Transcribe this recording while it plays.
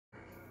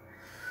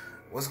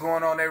What's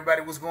going on,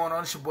 everybody? What's going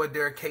on? It's your boy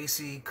Derek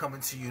Casey coming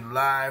to you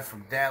live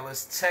from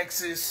Dallas,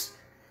 Texas.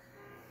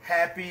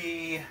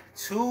 Happy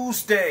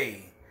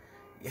Tuesday.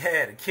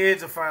 Yeah, the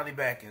kids are finally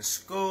back in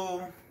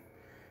school.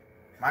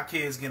 My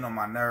kids getting on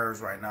my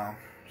nerves right now.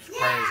 It's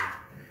crazy.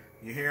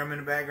 You hear them in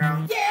the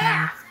background?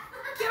 Yeah!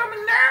 Get on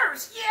my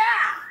nerves! Yeah!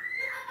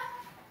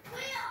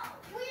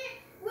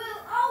 We'll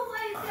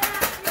always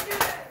have to do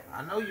it.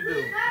 I know you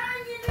do.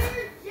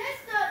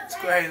 It's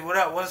crazy. What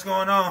up? What's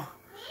going on?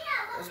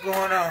 What's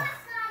going on?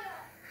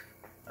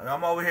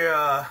 I'm over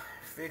here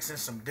fixing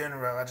some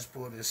dinner up. I just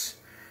pulled this.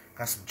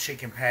 Got some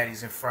chicken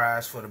patties and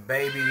fries for the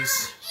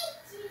babies.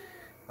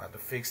 About to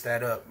fix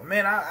that up. But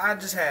man, I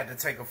just had to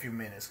take a few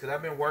minutes because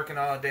I've been working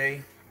all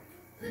day,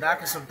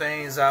 knocking some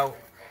things out.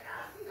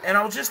 And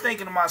I was just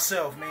thinking to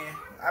myself, man,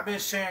 I've been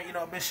sharing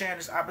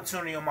this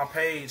opportunity on my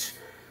page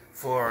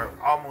for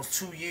almost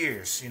 2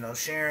 years,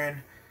 sharing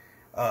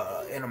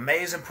an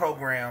amazing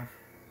program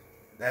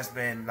that's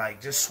been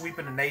like just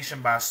sweeping the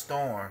nation by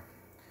storm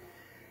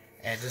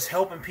and just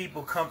helping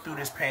people come through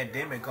this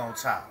pandemic on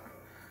top.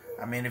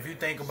 I mean, if you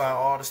think about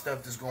all the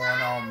stuff that's going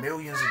on,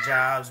 millions of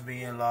jobs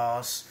being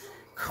lost,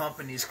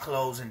 companies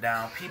closing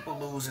down, people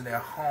losing their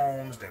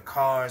homes, their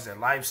cars, their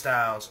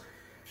lifestyles,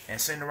 and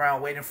sitting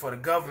around waiting for the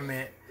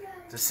government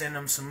to send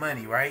them some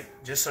money, right?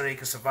 Just so they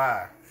can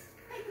survive.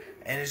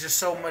 And there's just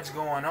so much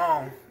going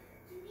on,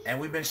 and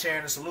we've been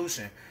sharing a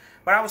solution.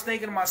 But I was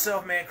thinking to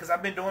myself, man, because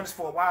I've been doing this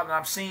for a while, and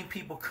I've seen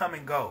people come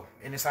and go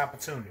in this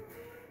opportunity.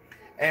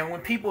 And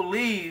when people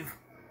leave,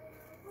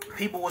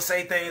 people will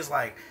say things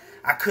like,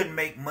 I couldn't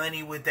make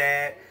money with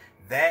that.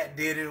 That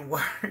didn't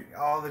work.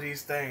 All of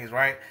these things,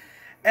 right?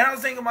 And I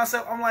was thinking to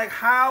myself, I'm like,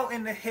 how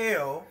in the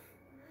hell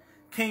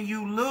can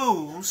you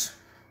lose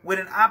with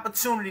an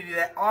opportunity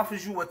that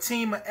offers you a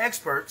team of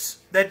experts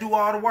that do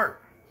all the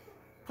work?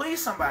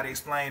 Please, somebody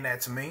explain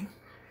that to me.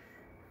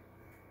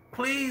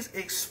 Please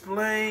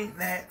explain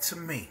that to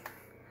me.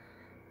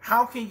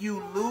 How can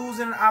you lose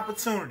an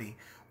opportunity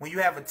when you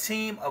have a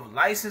team of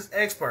licensed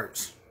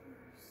experts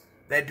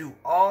that do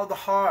all the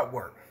hard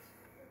work?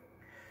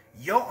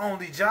 Your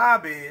only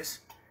job is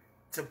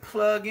to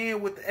plug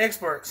in with the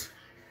experts,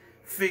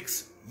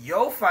 fix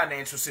your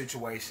financial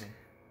situation,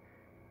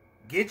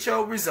 get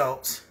your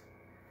results,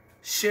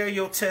 share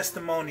your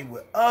testimony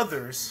with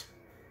others,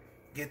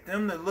 get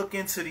them to look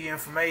into the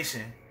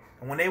information,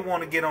 and when they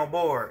want to get on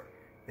board,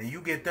 then you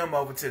get them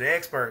over to the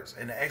experts,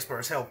 and the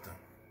experts help them.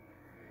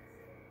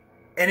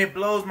 And it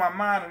blows my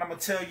mind, and I'm going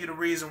to tell you the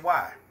reason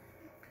why.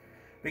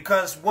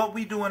 Because what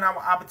we do in our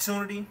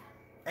opportunity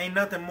ain't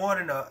nothing more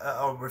than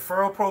a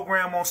referral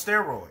program on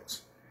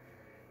steroids.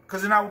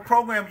 Because in our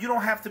program, you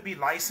don't have to be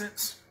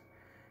licensed.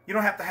 You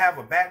don't have to have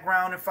a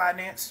background in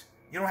finance.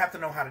 You don't have to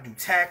know how to do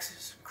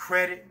taxes,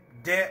 credit,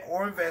 debt,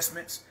 or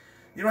investments.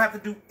 You don't have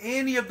to do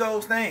any of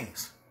those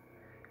things.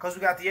 Because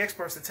we got the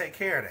experts to take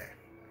care of that.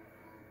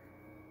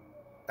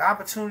 The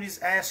opportunities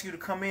ask you to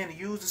come in and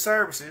use the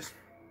services.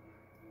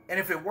 And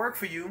if it worked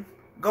for you,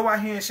 go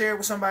out here and share it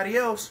with somebody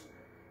else.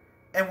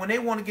 And when they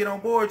want to get on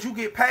board, you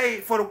get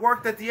paid for the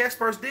work that the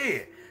experts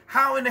did.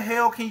 How in the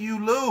hell can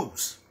you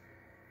lose?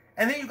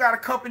 And then you got a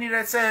company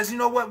that says, you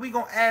know what, we're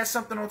going to add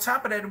something on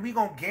top of that and we're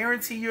going to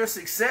guarantee your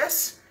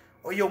success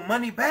or your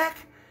money back.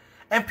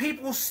 And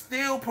people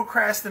still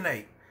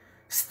procrastinate.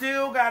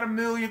 Still got a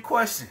million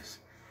questions.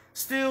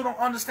 Still don't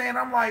understand.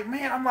 I'm like,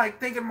 man,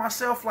 thinking to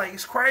myself, like,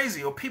 it's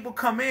crazy. Or people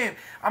come in.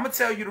 I'm going to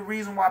tell you the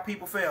reason why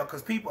people fail.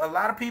 Because a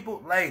lot of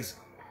people lazy.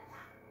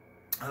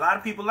 A lot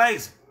of people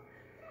lazy.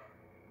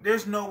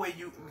 There's no way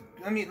you...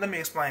 Let me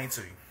explain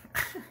to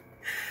you.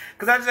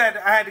 Because I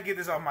had to get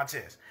this off my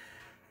chest.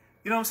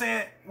 You know what I'm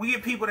saying? We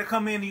get people that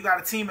come in and you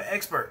got a team of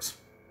experts.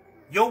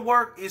 Your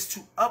work is to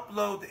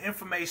upload the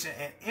information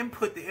and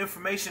input the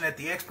information that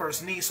the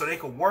experts need so they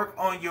can work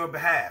on your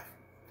behalf.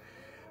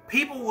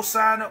 People will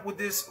sign up with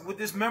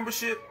this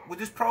membership, with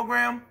this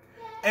program,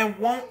 and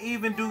won't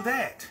even do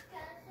that.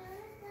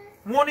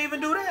 Won't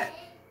even do that.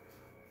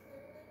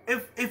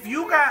 If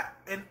you got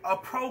a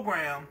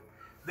program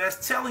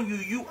that's telling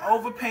you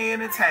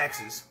overpaying in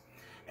taxes,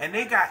 and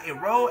they got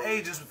enrolled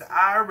agents with the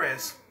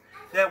IRS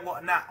that will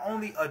not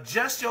only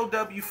adjust your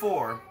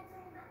W-4,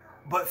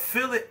 but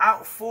fill it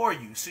out for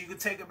you so you can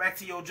take it back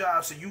to your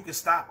job so you can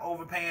stop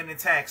overpaying in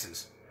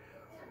taxes.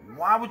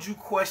 Why would you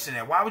question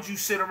that? Why would you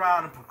sit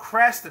around and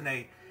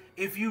procrastinate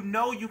if you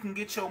know you can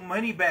get your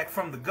money back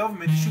from the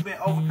government that you've been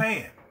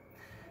overpaying?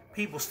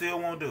 People still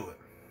won't do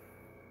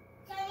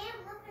it.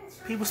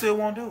 People still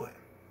won't do it.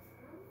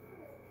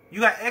 You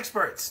got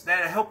experts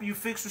that help you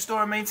fix,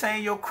 restore, and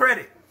maintain your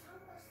credit.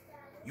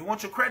 You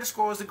want your credit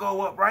scores to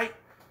go up, right?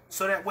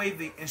 So that way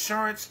the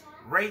insurance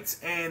rates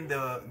and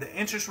the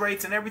interest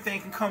rates and everything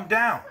can come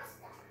down.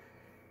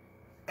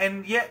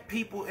 And yet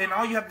people, and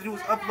all you have to do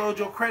is upload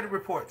your credit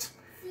reports.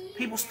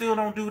 People still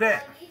don't do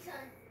that.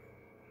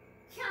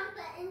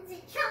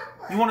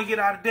 You want to get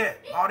out of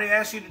debt. All they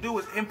ask you to do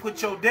is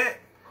input your debt.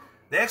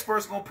 The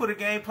expert's going to put a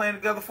game plan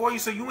together for you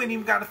so you ain't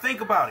even got to think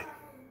about it.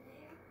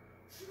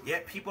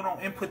 Yet people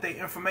don't input their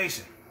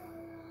information.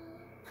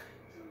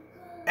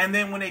 And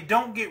then when they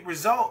don't get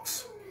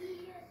results,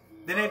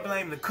 then they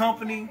blame the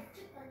company.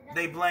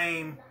 They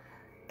blame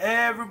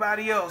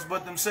everybody else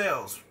but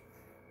themselves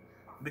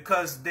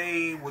because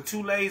they were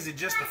too lazy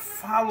just to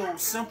follow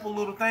simple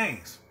little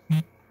things.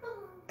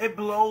 It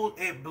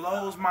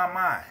blows my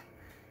mind.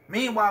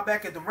 Meanwhile,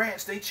 back at the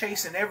ranch, they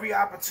chasing every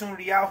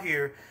opportunity out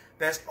here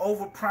that's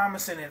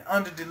over-promising and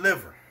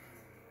under-delivering.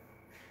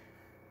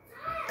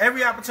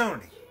 Every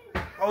opportunity.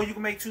 Oh, you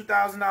can make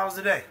 $2,000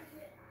 a day.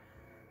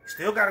 You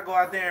still got to go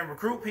out there and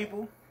recruit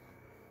people.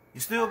 You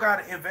still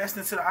got to invest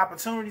into the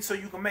opportunity so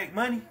you can make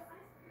money.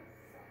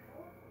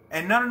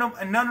 And none of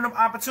them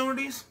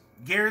opportunities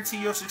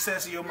guarantee your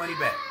success or your money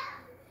back.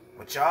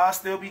 But y'all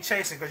still be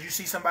chasing because you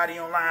see somebody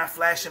online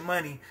flashing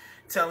money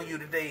telling you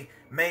that they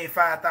made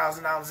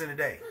 $5,000 in a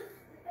day.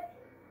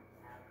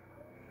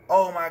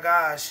 Oh my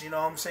gosh, you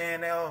know what I'm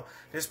saying?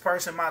 This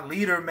person, my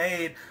leader,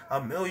 made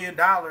 $1 million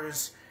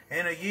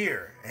in a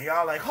year. And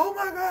y'all like, oh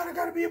my God, I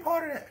got to be a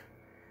part of that.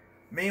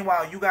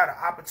 Meanwhile, you got an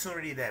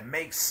opportunity that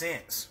makes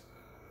sense.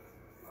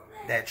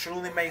 That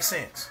truly makes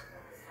sense.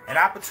 An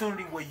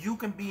opportunity where you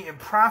can be in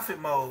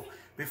profit mode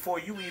before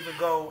you even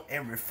go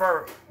and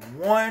refer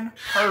one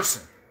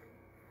person.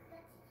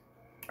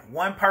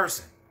 One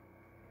person.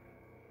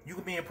 You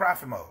can be in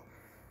profit mode.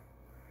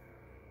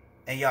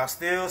 And y'all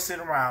still sit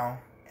around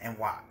and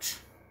watch.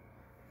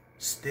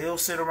 Still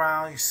sit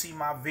around. You see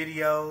my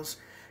videos.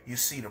 You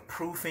see the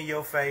proof in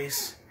your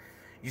face.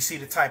 You see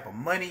the type of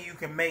money you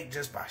can make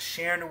just by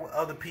sharing it with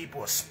other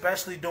people,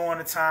 especially during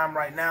the time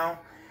right now.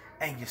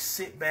 And you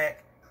sit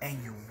back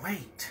and you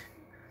wait.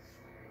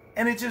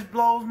 And it just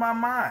blows my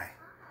mind.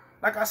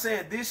 Like I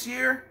said, this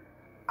year,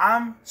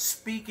 I'm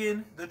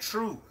speaking the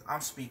truth.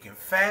 I'm speaking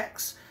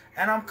facts.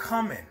 And I'm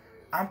coming.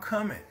 I'm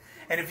coming.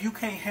 And if you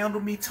can't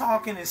handle me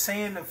talking and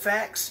saying the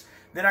facts,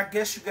 then I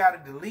guess you got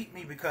to delete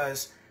me,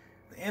 because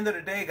at the end of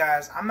the day,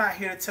 guys, I'm not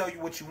here to tell you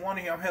what you want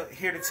to hear. I'm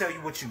here to tell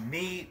you what you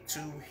need to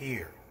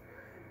hear.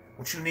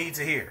 What you need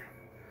to hear.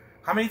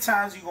 How many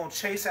times are you going to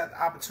chase after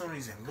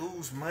opportunities and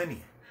lose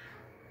money?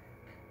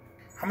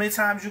 How many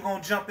times you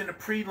going to jump into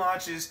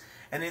pre-launches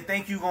and then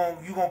think you're going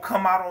to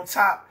come out on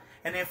top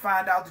and then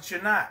find out that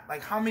you're not?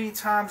 Like, how many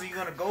times are you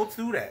going to go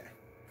through that?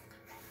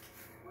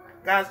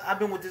 Guys, I've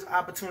been with this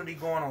opportunity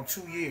going on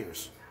 2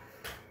 years.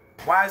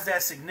 Why is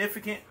that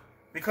significant?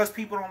 Because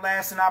people don't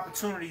last in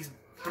opportunities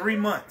 3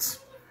 months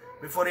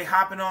before they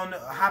hopping on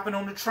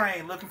the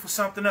train looking for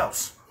something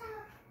else.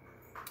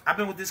 I've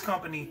been with this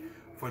company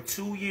for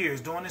 2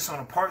 years, doing this on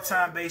a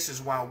part-time basis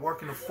while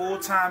working a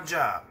full-time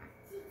job.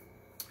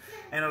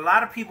 And a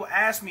lot of people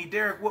ask me,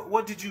 Derek,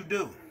 what did you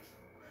do?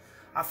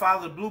 I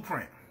followed the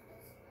blueprint.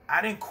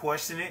 I didn't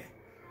question it.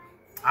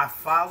 I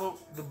followed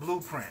the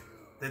blueprint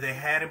that they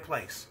had in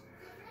place.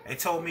 They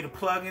told me to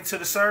plug into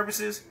the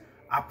services.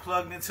 I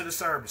plugged into the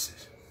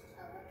services.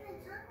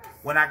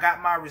 When I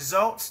got my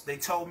results, they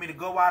told me to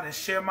go out and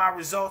share my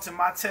results and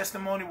my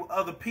testimony with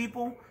other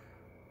people.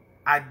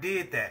 I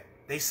did that.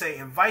 They say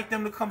invite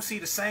them to come see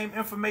the same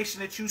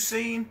information that you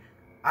seen.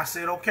 I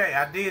said, okay,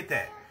 I did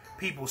that.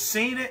 People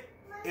seen it.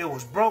 It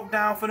was broke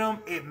down for them.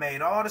 It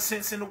made all the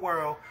sense in the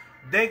world.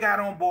 They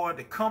got on board.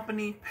 The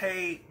company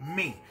paid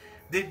me.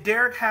 Did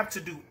Derek have to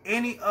do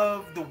any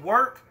of the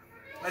work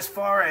as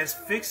far as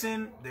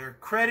fixing their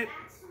credit,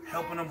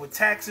 helping them with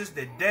taxes,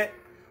 their debt,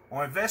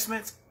 or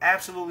investments?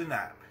 Absolutely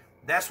not.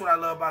 That's what I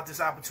love about this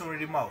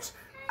opportunity most.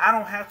 I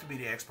don't have to be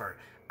the expert.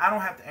 I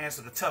don't have to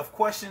answer the tough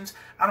questions.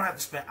 I don't have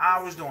to spend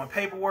hours doing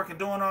paperwork and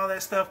doing all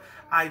that stuff.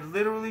 I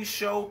literally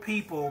show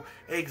people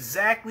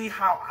exactly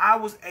how I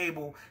was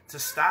able to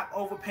stop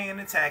overpaying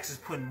the taxes,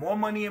 putting more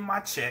money in my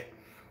check.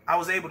 I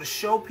was able to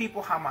show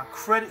people how my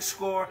credit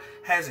score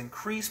has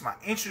increased. My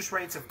interest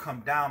rates have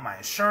come down. My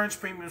insurance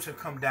premiums have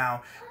come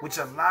down, which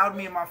allowed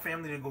me and my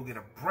family to go get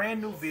a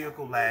brand new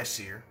vehicle last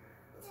year.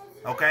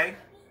 Okay?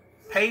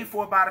 Paid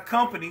for by the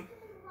company,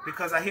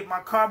 because I hit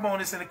my car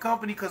bonus in the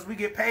company, because we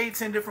get paid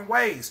 10 different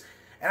ways.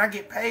 And I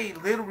get paid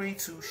literally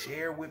to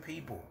share with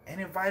people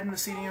and invite them to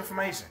see the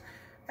information.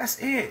 That's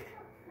it.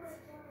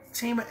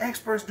 Team of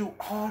experts do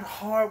all the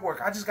hard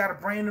work. I just got to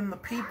bring them the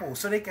people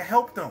so they can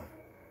help them.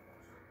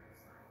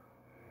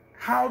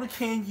 How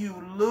can you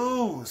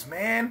lose,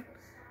 man?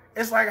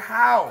 It's like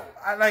how?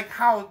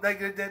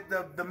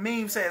 The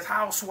meme says,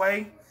 how,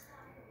 Sway?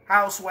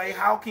 How, Sway?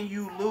 How can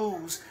you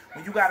lose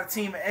when you got a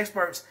team of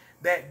experts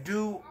that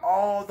do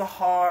all the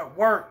hard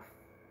work?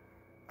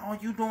 All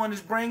you doing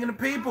is bringing the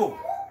people.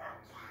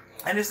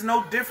 And it's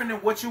no different than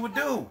what you would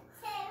do.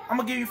 I'm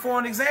going to give you for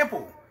an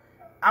example.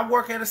 I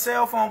work at a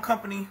cell phone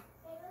company.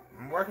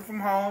 I'm working from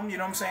home, you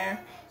know what I'm saying?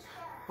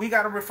 We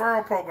got a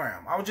referral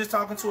program. I was just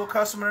talking to a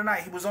customer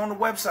tonight. He was on the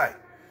website.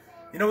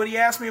 You know what he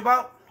asked me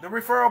about? The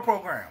referral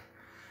program.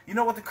 You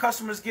know what the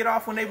customers get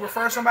off when they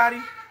refer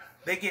somebody?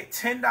 They get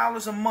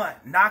 $10 a month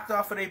knocked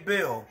off of their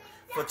bill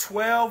for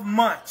 12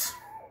 months.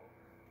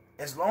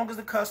 As long as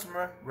the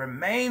customer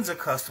remains a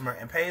customer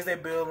and pays their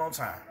bill on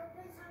time.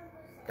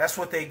 That's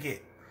what they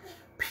get.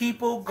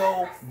 People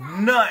go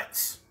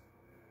nuts.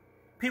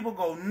 People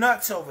go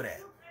nuts over that.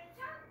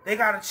 they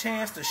got a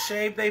chance to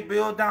shave their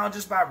bill down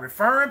just by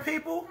referring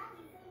people?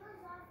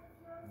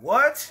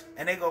 What?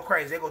 And they go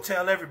crazy. They go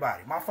tell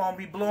everybody. My phone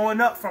be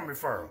blowing up from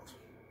referrals.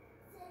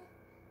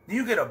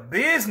 You get a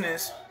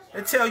business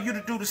that tell you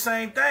to do the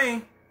same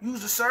thing,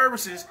 use the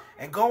services,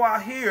 and go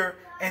out here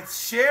and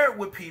share it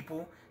with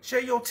people.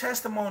 Share your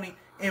testimony.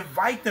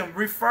 Invite them.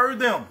 Refer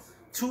them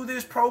to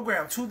this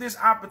program, to this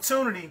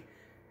opportunity.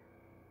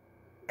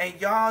 And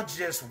y'all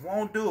just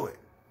won't do it.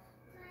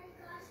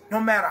 No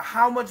matter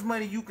how much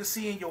money you can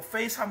see in your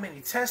face, how many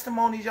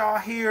testimonies y'all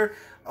hear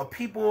of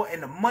people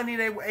and the money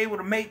they were able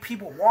to make,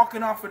 people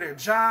walking off of their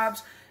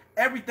jobs,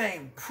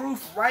 everything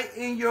proof right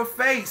in your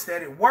face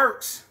that it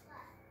works.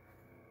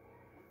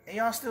 And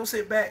y'all still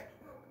sit back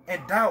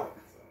and doubt.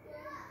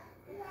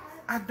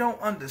 I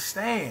don't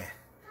understand.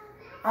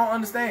 I don't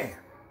understand.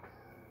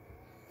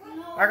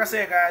 Like I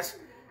said, guys,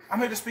 I'm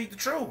here to speak the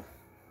truth.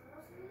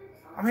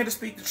 I'm here to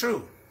speak the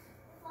truth.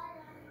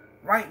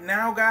 Right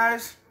now,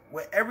 guys,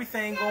 with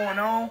everything going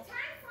on,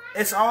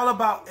 it's all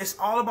about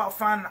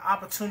finding the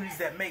opportunities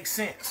that make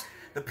sense.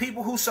 The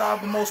people who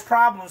solve the most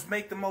problems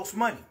make the most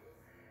money.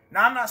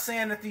 Now, I'm not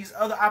saying that these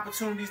other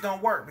opportunities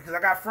don't work, because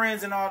I got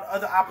friends in all the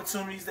other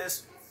opportunities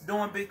that's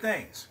doing big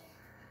things.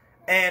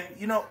 And,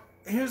 you know,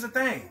 here's the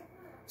thing.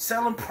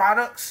 Selling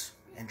products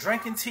and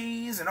drinking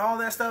teas and all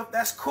that stuff,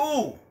 that's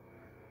cool.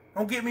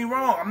 Don't get me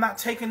wrong. I'm not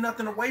taking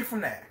nothing away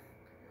from that.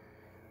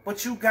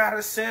 But you got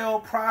to sell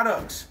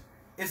products.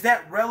 Is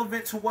that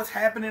relevant to what's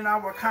happening in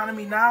our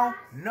economy now?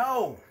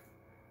 No,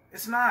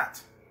 it's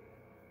not.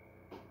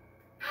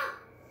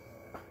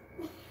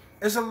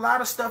 There's a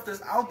lot of stuff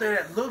that's out there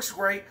that looks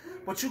great,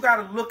 but you got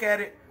to look at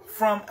it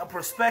from a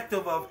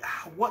perspective of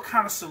what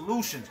kind of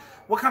solutions,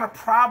 what kind of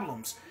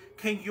problems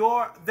can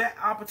that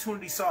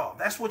opportunity solve?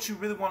 That's what you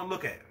really want to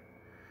look at.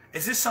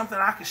 Is this something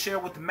I can share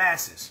with the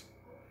masses?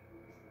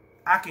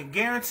 I can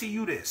guarantee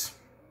you this.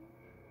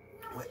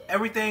 With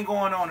everything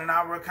going on in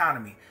our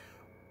economy,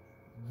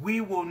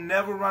 we will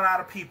never run out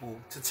of people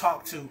to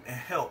talk to and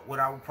help with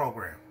our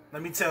program.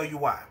 Let me tell you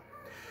why.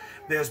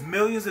 There's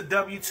millions of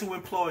W-2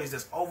 employees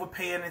that's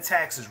overpaying in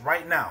taxes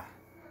right now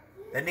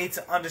that need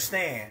to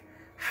understand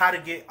how to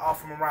get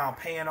off from around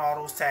paying all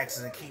those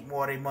taxes and keep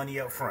more of their money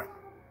up front.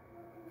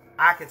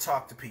 I can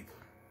talk to people.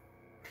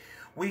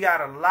 We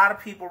got a lot of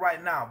people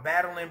right now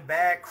battling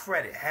bad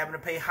credit, having to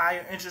pay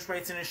higher interest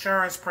rates and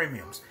insurance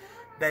premiums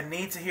that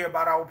need to hear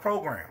about our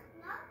program.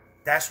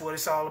 That's what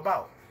it's all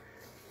about.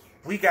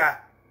 We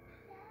got,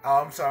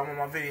 oh, I'm sorry, I'm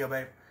on my video,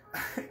 babe.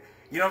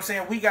 You know what I'm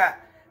saying?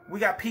 We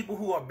got people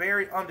who are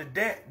buried under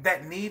debt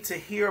that need to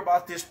hear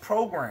about this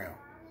program,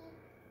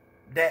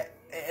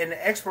 and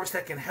the experts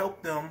that can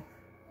help them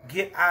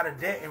get out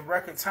of debt in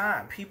record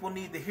time. People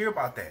need to hear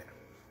about that.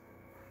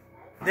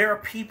 There are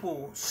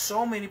people,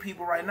 so many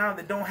people right now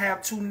that don't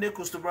have 2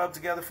 nickels to rub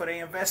together for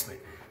their investment.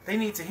 They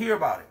need to hear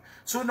about it.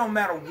 So no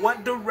matter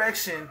what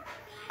direction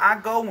I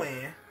go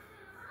in,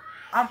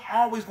 I'm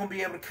always going to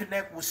be able to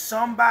connect with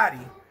somebody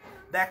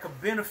that could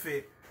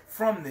benefit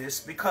from this,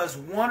 because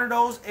one of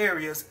those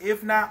areas,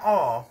 if not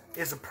all,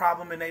 is a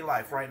problem in their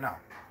life right now.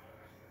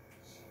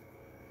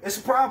 It's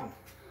a problem.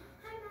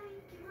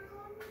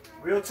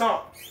 Real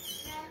talk.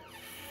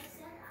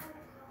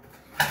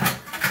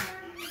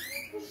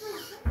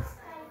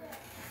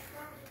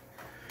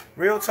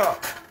 Real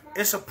talk.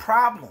 It's a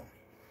problem.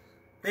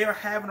 They are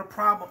having a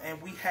problem,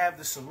 and we have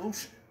the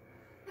solution.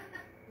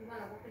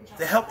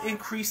 To help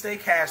increase their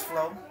cash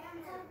flow,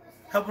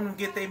 helping them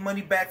get their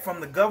money back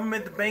from the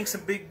government, the banks,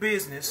 and big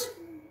business,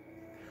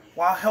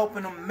 while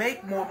helping them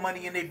make more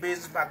money in their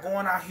business by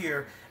going out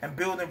here and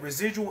building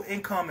residual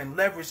income and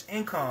leverage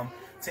income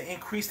to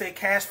increase their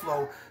cash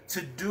flow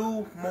to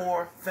do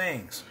more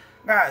things.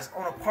 Guys,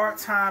 on a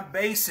part-time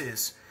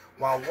basis,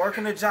 while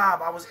working a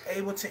job, I was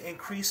able to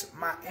increase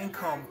my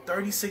income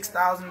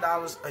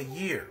 $36,000 a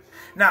year.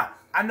 Now,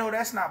 I know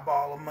that's not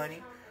ball of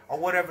money or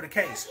whatever the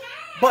case,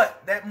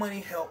 but that money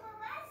helped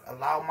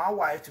allow my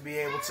wife to be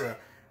able to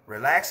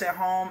relax at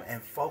home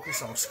and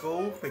focus on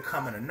school,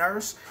 becoming a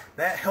nurse.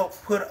 That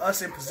helped put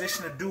us in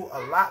position to do a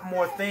lot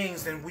more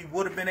things than we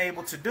would have been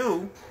able to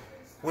do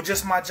with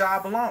just my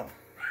job alone.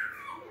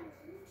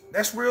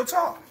 That's real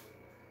talk.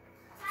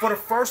 For the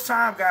first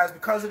time, guys,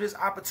 because of this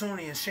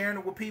opportunity and sharing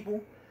it with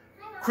people,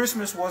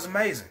 Christmas was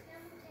amazing.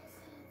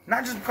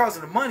 Not just because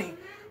of the money,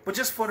 but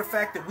just for the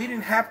fact that we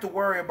didn't have to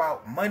worry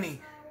about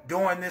money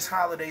during this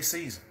holiday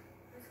season.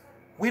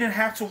 We didn't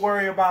have to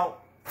worry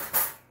about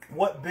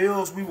what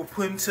bills we were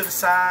putting to the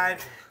side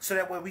so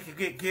that way we could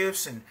get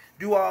gifts and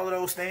do all of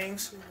those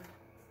things.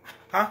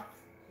 Huh?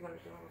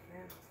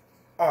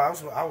 Oh, I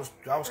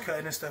was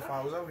cutting this stuff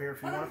while I was over here.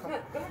 If you want to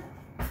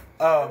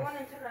come.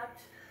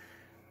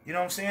 You know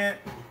what I'm saying?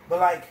 But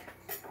like,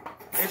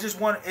 it's just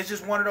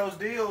one of those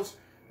deals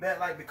that,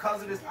 like,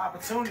 because of this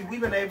opportunity, we've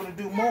been able to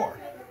do more.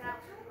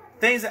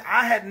 Things that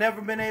I had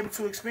never been able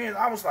to experience.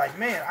 I was like,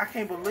 man, I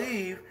can't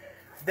believe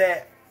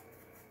that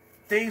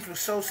things were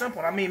so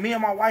simple. I mean, me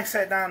and my wife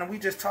sat down and we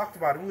just talked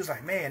about it. We was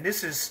like, man,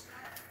 this is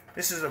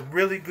a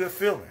really good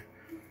feeling.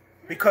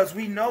 Because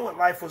we know what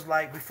life was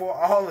like before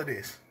all of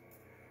this.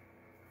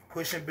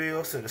 pushing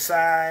bills to the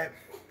side,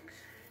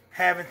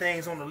 having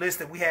things on the list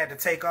that we had to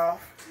take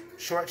off,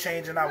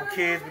 shortchanging our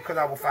kids because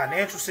of our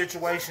financial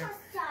situation.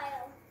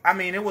 I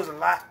mean, it was a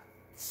lot.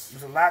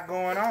 There was a lot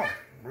going on.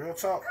 Real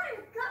talk.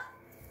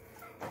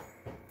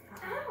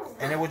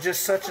 And it was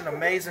just such an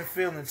amazing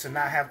feeling to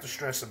not have to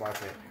stress about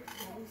that.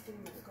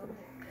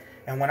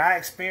 And when I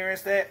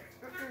experienced that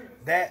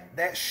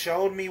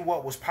showed me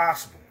what was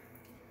possible.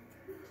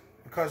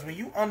 Because when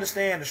you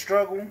understand the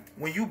struggle,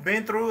 when you've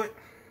been through it,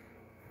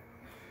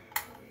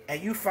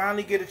 and you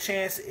finally get a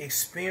chance to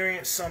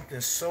experience something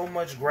so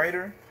much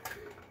greater,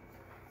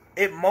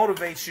 it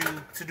motivates you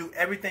to do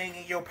everything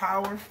in your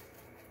power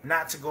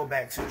not to go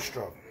back to the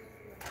struggle.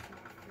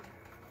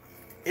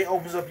 It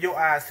opens up your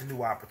eyes to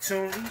new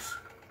opportunities.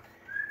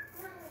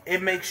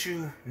 It makes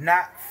you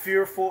not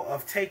fearful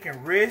of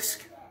taking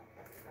risk.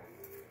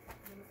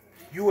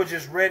 You are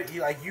just ready,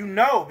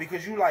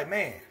 because you like,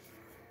 man,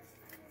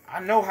 I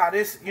know how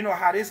this,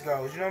 how this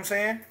goes. You know what I'm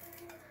saying?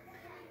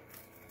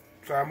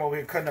 So I'm over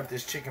here cutting up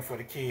this chicken for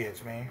the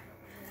kids, man.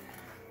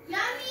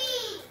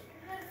 Yummy!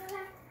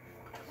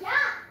 Yum!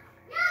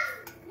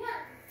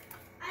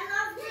 I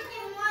love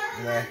chicken more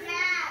than my dad.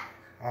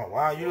 Oh,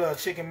 wow. You love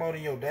chicken more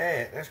than your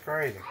dad. That's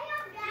crazy.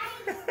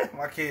 I love daddy.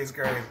 My kid's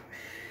crazy. Daddy,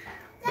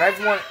 That's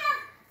one. I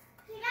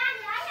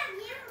have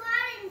you more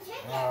than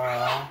chicken. I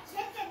love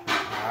chicken.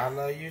 I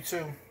love you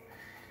too.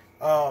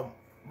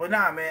 But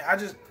nah, man, I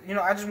just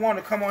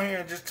wanted to come on here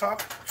and just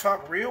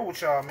talk real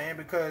with y'all, man,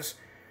 because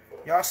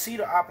y'all see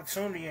the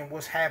opportunity in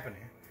what's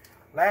happening.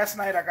 Last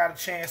night I got a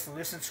chance to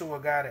listen to a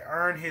guy that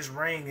earned his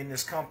ring in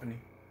this company.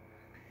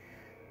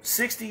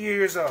 60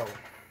 years old.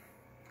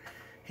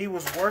 He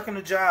was working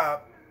a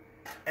job,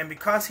 and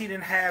because he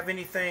didn't have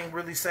anything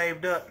really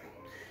saved up,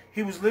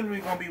 he was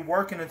literally going to be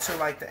working until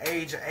like the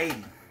age of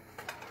 80.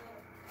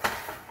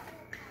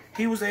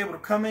 He was able to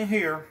come in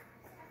here,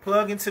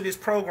 plug into this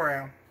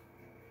program,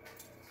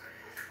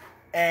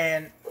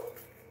 and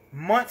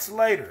months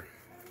later,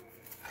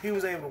 he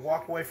was able to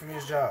walk away from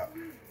his job.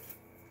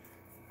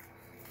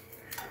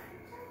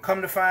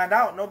 Come to find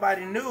out,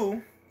 nobody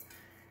knew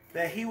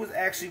that he was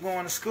actually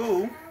going to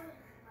school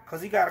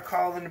because he got a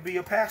call in to be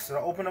a pastor, to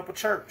open up a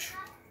church.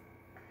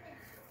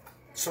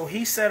 So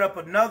he set up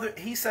another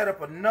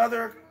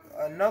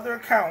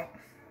account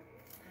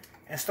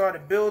and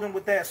started building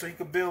with that so he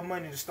could build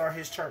money to start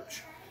his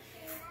church.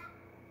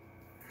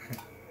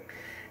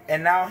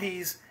 And now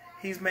he's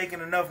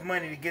making enough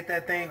money to get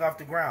that thing off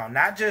the ground.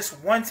 Not just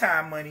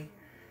one-time money,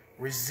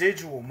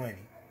 residual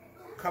money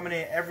coming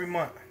in every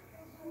month.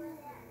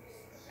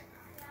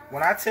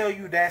 When I tell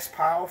you that's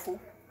powerful,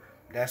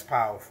 that's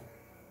powerful.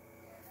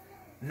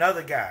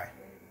 Another guy,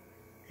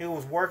 he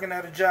was working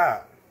at a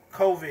job.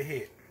 COVID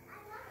hit.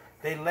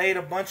 They laid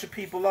a bunch of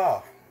people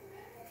off.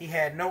 He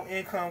had no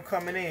income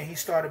coming in. He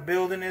started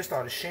building this,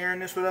 started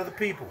sharing this with other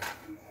people.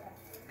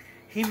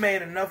 He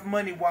made enough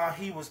money while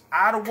he was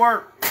out of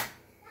work.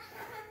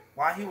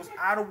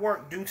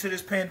 Due to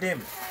this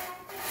pandemic,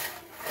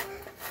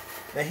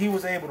 that he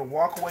was able to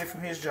walk away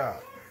from his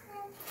job.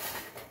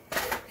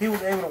 He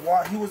was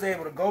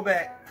able to go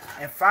back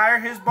and fire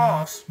his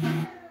boss.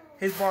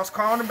 His boss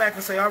called him back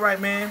and say, all right,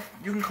 man,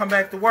 you can come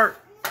back to work.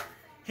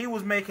 He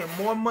was making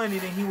more money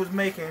than he was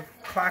making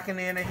clocking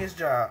in at his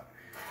job.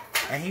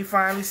 And he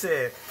finally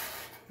said,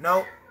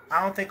 nope,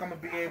 I don't think I'm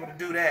going to be able to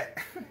do that.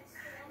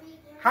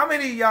 How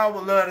many of y'all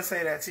would love to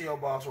say that to your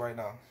boss right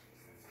now?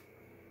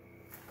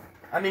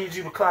 I need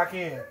you to clock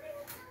in.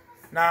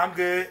 Nah, I'm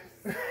good.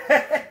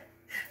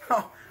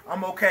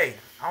 I'm okay.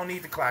 I don't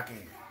need to clock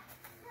in.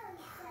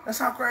 That's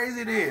how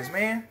crazy it is,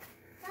 man.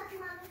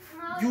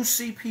 You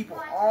see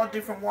people all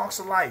different walks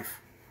of life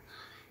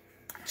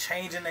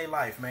changing their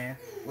life, man,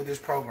 with this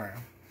program.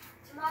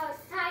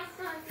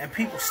 And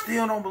people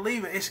still don't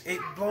believe it. It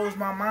blows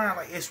my mind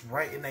like it's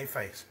right in their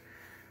face.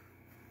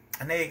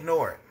 And they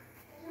ignore it.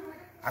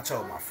 I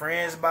told my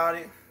friends about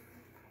it.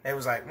 They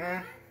was like,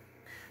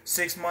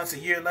 6 months, a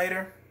year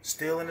later,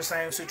 still in the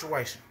same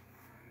situation.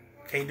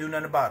 Can't do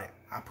nothing about it.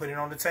 I put it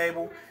on the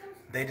table.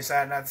 They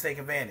decided not to take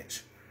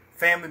advantage.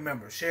 Family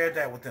members shared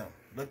that with them.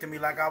 Looked at me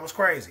like I was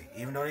crazy,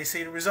 even though they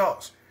see the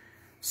results.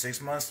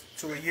 6 months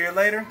to a year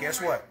later,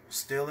 guess what?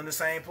 Still in the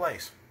same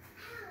place.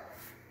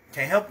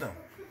 Can't help them.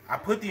 I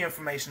put the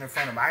information in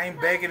front of them. I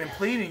ain't begging and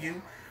pleading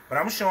you, but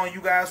I'm showing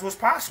you guys what's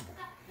possible.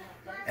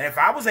 And if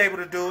I was able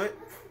to do it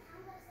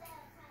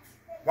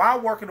while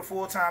working a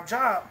full-time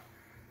job,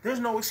 there's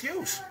no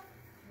excuse.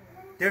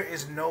 There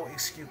is no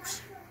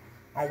excuse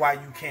on why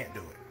you can't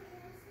do it.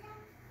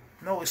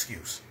 No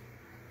excuse.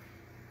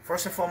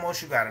 First and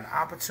foremost, you got an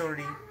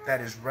opportunity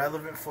that is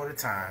relevant for the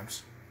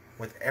times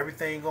with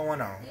everything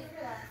going on.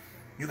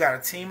 You got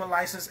a team of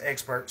licensed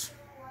experts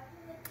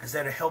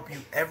that'll help you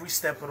every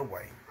step of the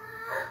way.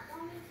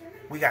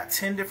 We got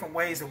 10 different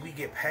ways that we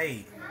get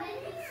paid,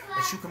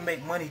 that you can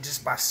make money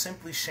just by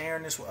simply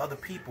sharing this with other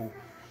people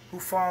who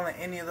fall in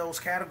any of those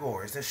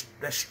categories.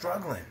 They're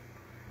struggling.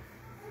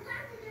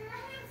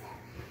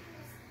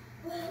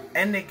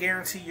 And they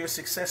guarantee your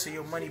success or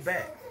your money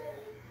back.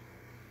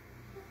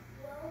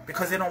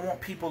 because they don't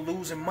want people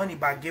losing money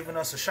by giving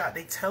us a shot.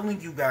 They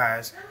telling you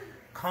guys,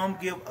 come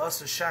give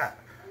us a shot.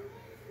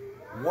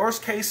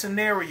 Worst case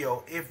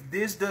scenario, if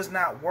this does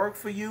not work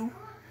for you,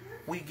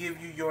 we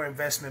give you your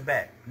investment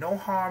back. No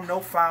harm,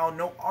 no foul,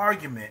 no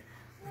argument.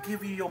 We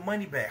give you your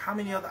money back. How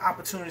many other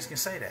opportunities can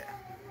say that?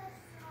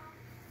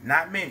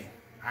 Not many.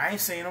 I ain't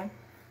seen them.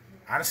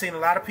 I've seen a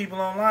lot of people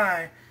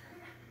online.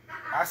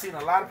 I've seen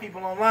a lot of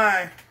people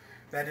online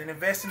that are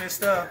investing in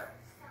stuff,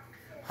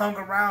 hung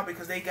around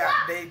because they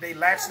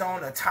latched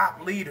on to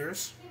top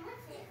leaders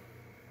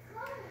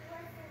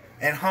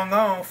and hung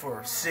on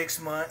for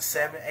 6 months,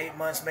 7, 8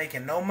 months,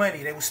 making no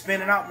money. They were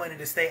spending out money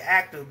to stay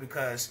active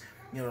because,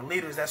 you know, the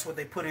leaders, that's what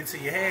they put into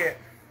your head,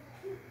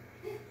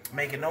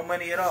 making no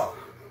money at all.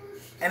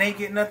 And ain't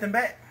getting nothing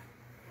back.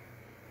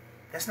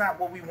 That's not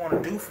what we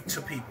want to do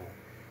to people.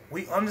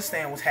 We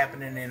understand what's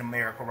happening in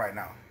America right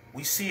now.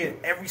 We see it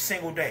every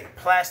single day.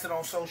 Plastered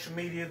on social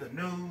media, the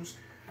news,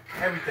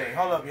 everything.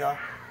 Hold up, y'all.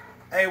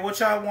 Hey, what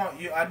y'all want?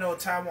 I know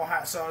Ty want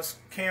hot sauce.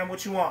 Cam,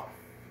 what you want?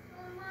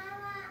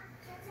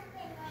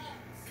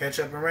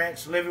 Ketchup and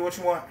ranch. Livy, what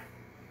you want?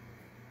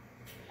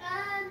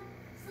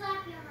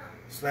 Slap your mama.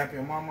 Slap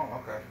your mama?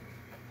 Okay.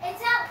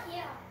 It's out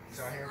here. It's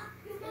out here?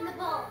 In the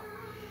bowl.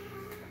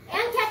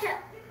 And ketchup.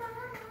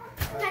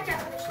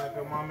 Slap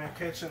your mama and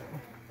ketchup.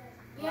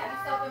 Yeah, you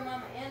slap your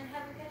mama and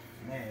having ketchup?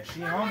 Man,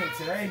 she on it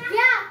today.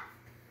 Yeah.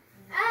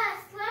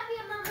 Slap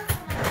your mama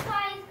from the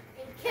side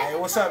and ketchup. Hey,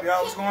 what's up,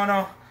 y'all? What's going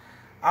on?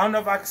 I don't know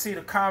if I can see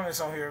the comments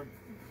on here,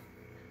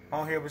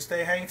 but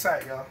hang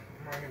tight, y'all.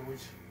 I'm right here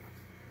with you.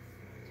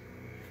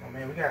 Oh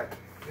man, we gotta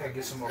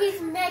get some more.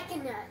 He's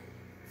making it.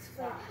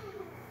 We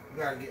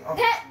gotta get. Oh.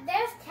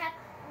 There's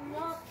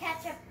more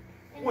ketchup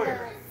in Where? the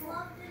cabinet.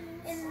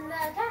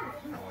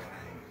 No, it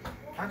ain't.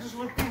 I just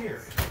looked in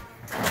here.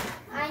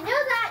 I know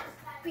that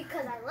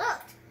because I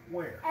looked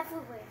Where?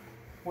 everywhere.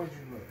 Where'd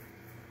you look?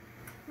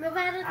 Move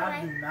out of the way.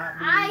 I do not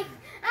believe you.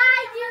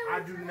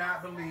 I do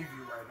not believe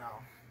you right now.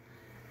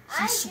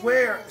 She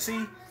swear.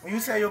 See, when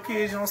you tell your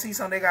kids you don't see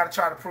something, they gotta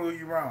try to prove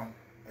you wrong.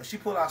 If she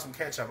pull out some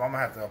ketchup, I'm gonna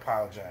have to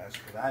apologize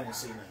because I didn't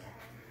see nothing.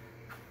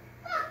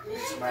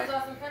 If she pulls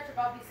out some ketchup,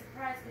 I'll be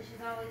surprised because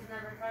she's always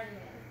never finding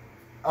it.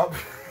 Oh,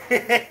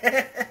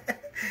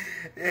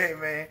 yeah,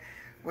 man.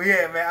 Well,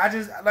 yeah, man. I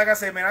just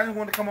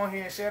wanted to come on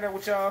here and share that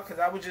with y'all because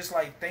I was just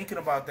like thinking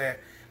about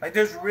that. Like,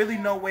 there's really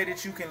no way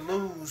that you can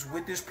lose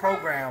with this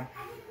program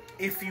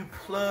if you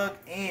plug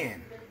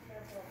in.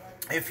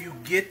 If you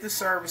get the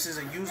services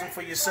and use them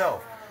for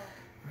yourself.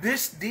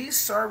 These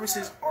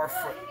services are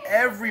for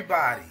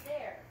everybody.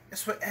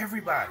 It's for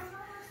everybody.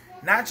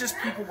 Not just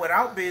people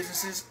without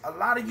businesses. A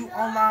lot of you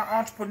online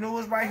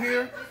entrepreneurs right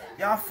here,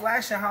 y'all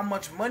flashing how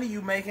much money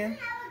you making.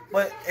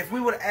 But if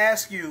we would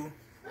ask you,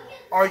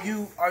 are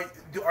you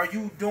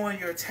doing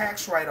your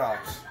tax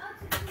write-offs?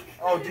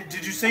 Oh,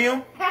 did you see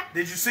them?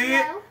 Did you see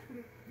it?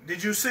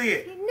 Did you see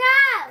it?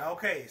 No.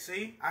 Okay,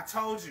 see? I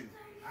told you.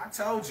 I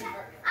told you.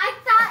 I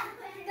thought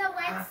the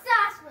red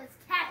sauce was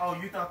ketchup. Oh,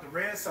 you thought the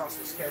red sauce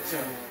was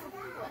ketchup.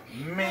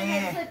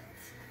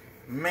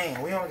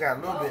 Man, we only got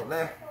a little bit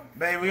left.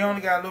 Baby, we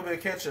only got a little bit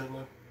of ketchup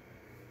left.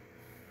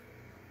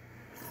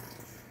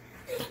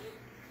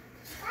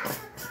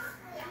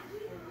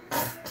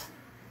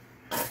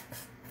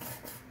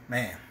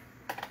 Man,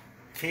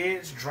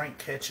 kids drink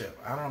ketchup.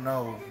 I don't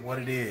know what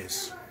it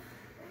is.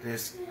 I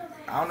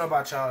don't know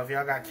about y'all. If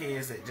y'all got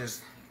kids that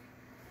just,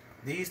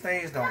 these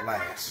things don't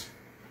last.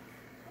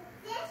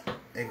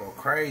 They go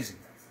crazy.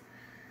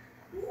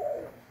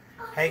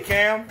 Hey,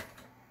 Cam,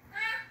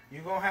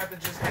 you gonna have to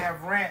just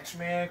have ranch,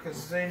 man,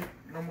 because there ain't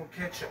no more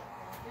ketchup.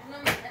 There's no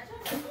more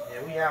ketchup?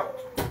 Yeah, we out.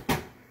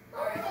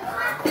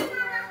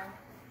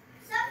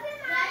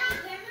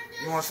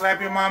 You want to slap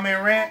your mama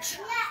in ranch?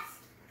 Yes.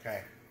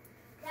 Okay.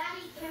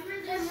 Daddy,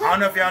 I don't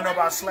know if y'all know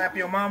about slap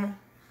your mama.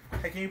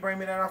 Hey, can you bring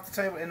me that off the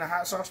table in the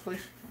hot sauce,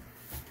 please?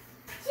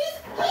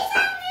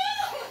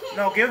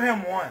 No, give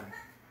him one.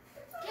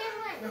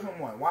 Give him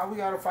one. Why we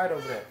gotta fight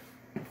over that?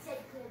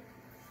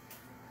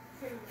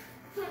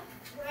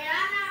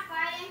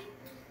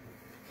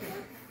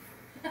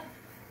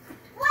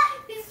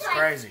 It's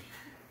crazy.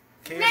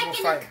 Kids will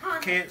fight.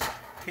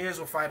 Kids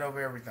will fight over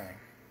everything.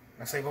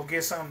 I say go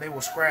get something, they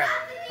will scrap.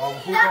 Or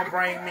who gonna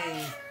bring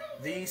me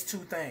these two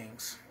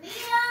things?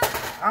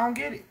 I don't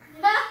get it.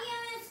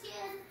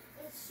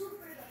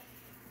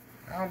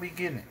 I don't be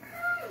getting it.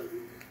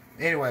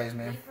 Anyways,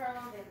 man.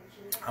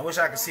 I wish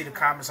I could see the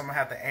comments. I'm gonna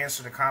have to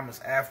answer the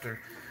comments after.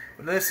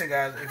 But listen,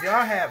 guys, if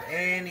y'all have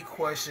any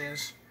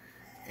questions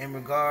in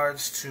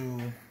regards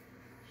to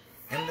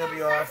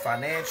MWR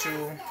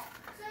financial,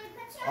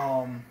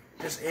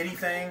 just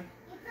anything,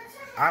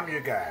 I'm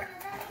your guy.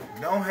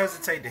 Don't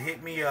hesitate to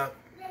hit me up,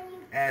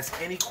 ask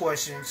any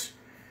questions.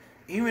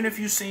 Even if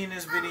you've seen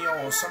this video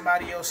on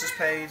somebody else's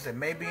page that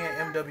may be in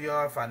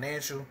MWR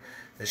financial,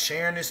 that's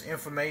sharing this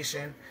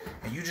information,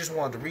 and you just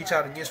wanted to reach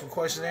out and get some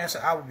questions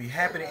answered, I would be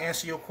happy to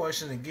answer your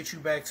questions and get you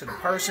back to the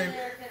person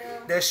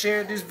that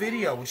shared this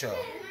video with y'all.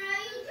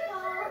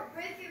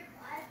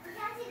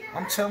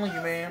 I'm telling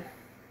you, man.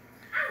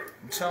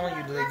 I'm telling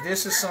you, like,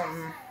 this is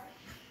something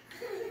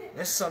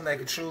This is something that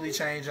can truly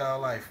change your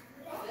life.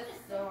 This is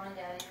so on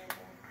daddy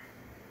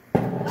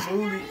right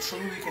there.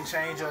 Truly can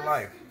change your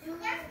life.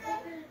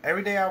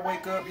 Every day I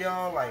wake up,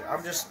 y'all, like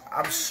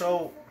I'm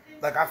so,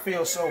 like I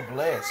feel so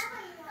blessed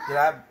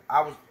that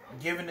I was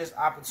given this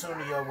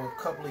opportunity over a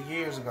couple of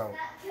years ago.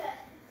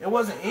 It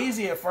wasn't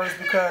easy at first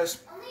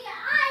because,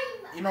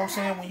 you know what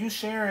I'm saying, when you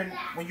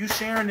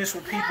sharing this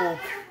with people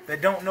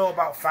that don't know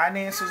about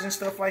finances and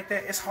stuff like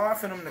that, it's hard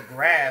for them to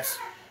grasp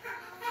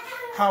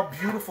how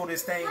beautiful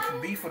this thing can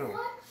be for them.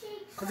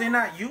 Because they're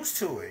not used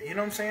to it. You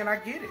know what I'm saying? I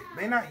get it.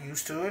 They're not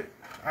used to it.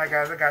 Alright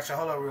guys, I got you.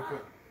 Hold on real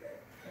quick.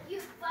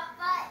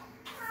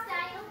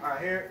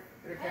 Alright, here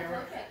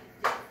camera.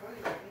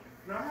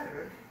 No, I had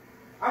it.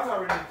 I was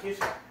already in the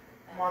kitchen.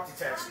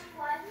 Multitasking.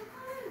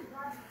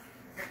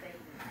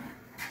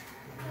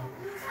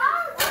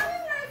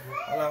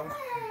 Hello.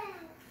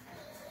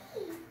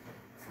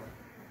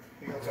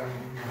 You go tell me.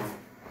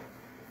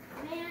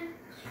 Man,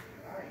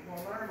 Alright, you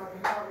gonna learn about the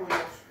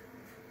cartwheels.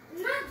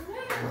 I'm not doing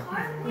a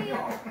cartwheel.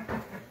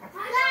 I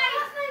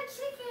got my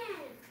chicken.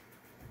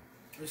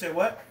 You say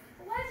what?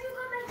 Why'd you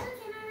got my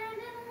chicken and I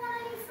didn't want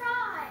any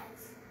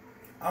fries?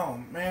 Oh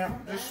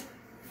man, just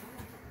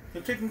the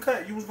chicken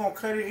cut. You was gonna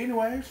cut it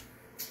anyways.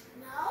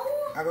 No.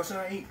 I go sit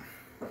down and eat.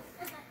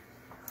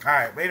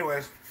 Alright, but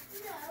anyways,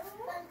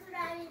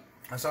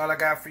 that's all I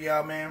got for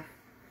y'all, man.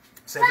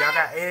 So if y'all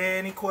got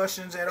any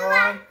questions at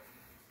all,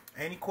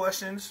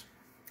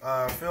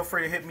 feel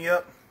free to hit me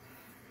up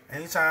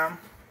anytime.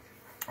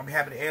 I'll be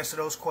happy to answer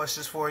those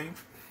questions for you.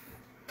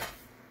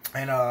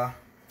 And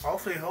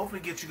hopefully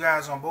get you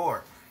guys on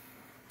board.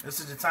 This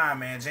is the time,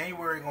 man.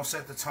 January gonna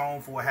set the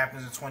tone for what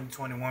happens in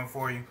 2021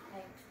 for you.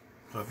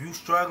 So if you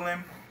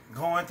struggling,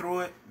 going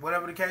through it,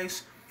 whatever the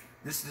case,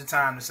 this is the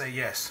time to say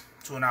yes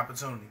to an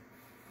opportunity.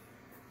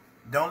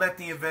 Don't let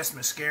the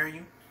investment scare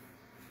you,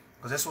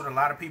 because that's what a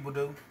lot of people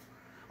do.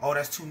 Oh,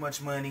 that's too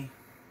much money.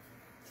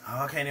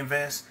 Oh, I can't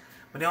invest.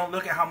 But they don't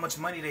look at how much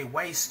money they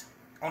waste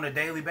on a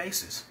daily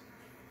basis.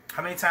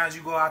 How many times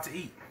you go out to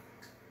eat?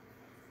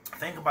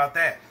 Think about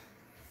that.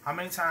 How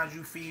many times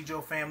you feed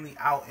your family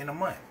out in a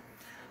month?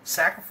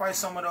 Sacrifice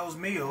some of those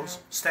meals,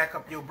 stack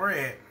up your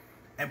bread,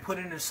 and put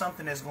it into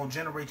something that's going to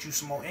generate you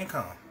some more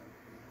income.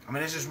 I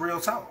mean, it's just real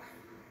talk.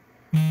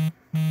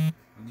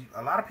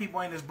 A lot of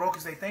people ain't as broke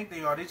as they think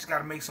they are. They just got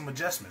to make some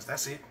adjustments.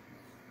 That's it.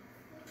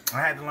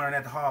 I had to learn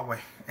that the hard way.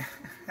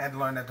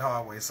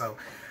 So,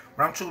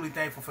 but I'm truly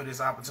thankful for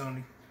this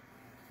opportunity.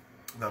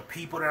 The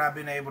people that I've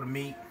been able to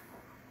meet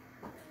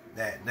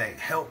that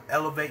help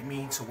elevate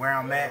me to where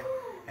I'm at.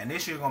 And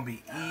this year going to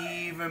be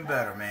even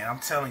better, man. I'm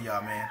telling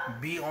y'all, man.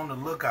 Be on the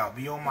lookout.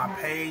 Be on my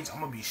page. I'm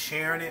going to be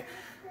sharing it.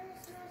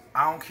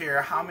 I don't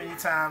care how many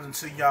times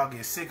until y'all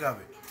get sick of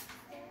it.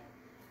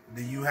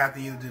 Then you have to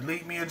either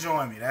delete me or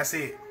join me. That's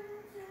it.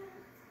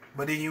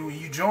 But then you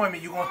join me,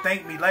 you're going to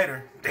thank me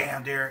later.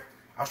 Damn, Derek.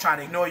 I was trying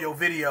to ignore your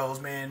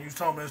videos, man. You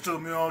told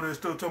me all this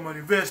stuff, talking about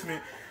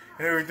investment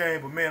and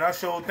everything. But, man, I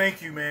sure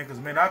thank you, man. Because,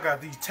 man, I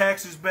got these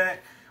taxes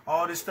back.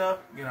 All this stuff,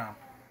 you know.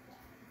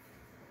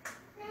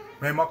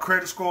 Man, my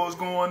credit score is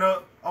going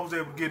up. I was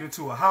able to get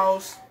into a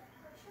house.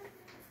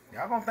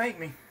 Y'all going to thank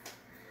me.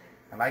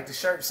 And like the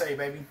shirt say,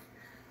 baby,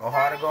 go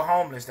hard or go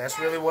homeless. That's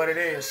really what it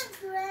is.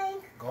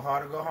 Go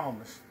hard or go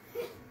homeless.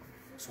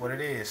 That's what it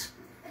is.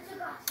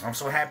 I'm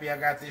so happy I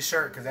got this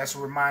shirt because that's a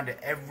reminder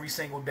every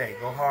single day.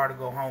 Go hard or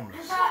go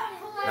homeless.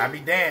 And I'll be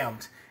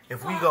damned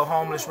if we go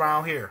homeless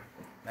around here.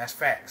 That's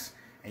facts.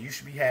 And you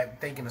should be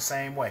thinking the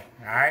same way.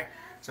 Alright?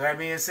 So that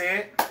being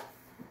said,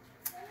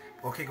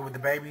 go kick it with the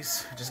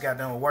babies. Just got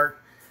done with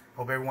work.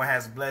 Hope everyone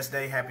has a blessed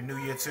day. Happy New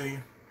Year to you.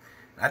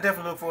 I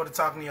definitely look forward to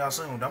talking to y'all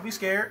soon. Don't be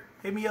scared.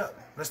 Hit me up.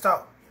 Let's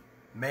talk.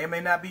 May or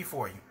may not be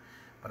for you.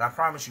 But I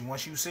promise you,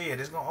 once you see it,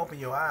 it's going to open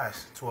your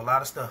eyes to a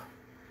lot of stuff.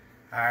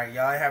 All right,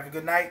 y'all have a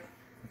good night.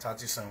 Talk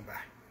to you soon. Bye.